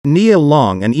Nia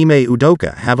Long and Ime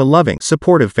Udoka have a loving,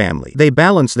 supportive family. They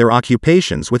balance their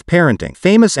occupations with parenting.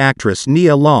 Famous actress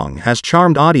Nia Long has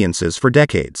charmed audiences for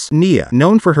decades. Nia,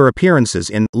 known for her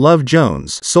appearances in Love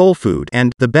Jones, Soul Food,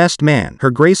 and The Best Man, her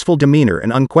graceful demeanor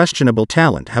and unquestionable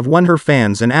talent have won her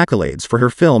fans and accolades for her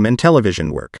film and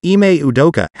television work. Ime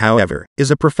Udoka, however,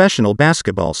 is a professional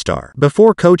basketball star.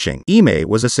 Before coaching, Ime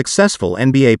was a successful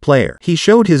NBA player. He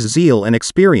showed his zeal and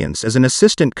experience as an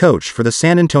assistant coach for the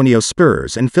San Antonio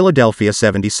Spurs and Philadelphia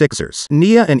 76ers.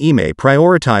 Nia and Ime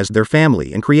prioritized their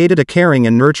family and created a caring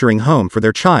and nurturing home for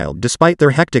their child despite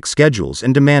their hectic schedules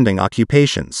and demanding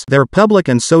occupations. Their public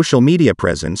and social media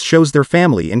presence shows their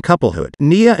family in couplehood.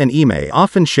 Nia and Ime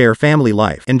often share family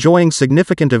life, enjoying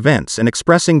significant events and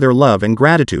expressing their love and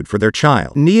gratitude for their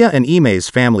child. Nia and Ime's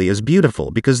family is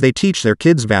beautiful because they teach their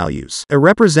kids values. A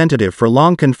representative for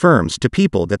Long confirms to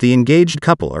People that the engaged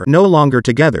couple are no longer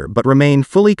together but remain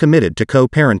fully committed to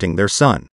co-parenting their son.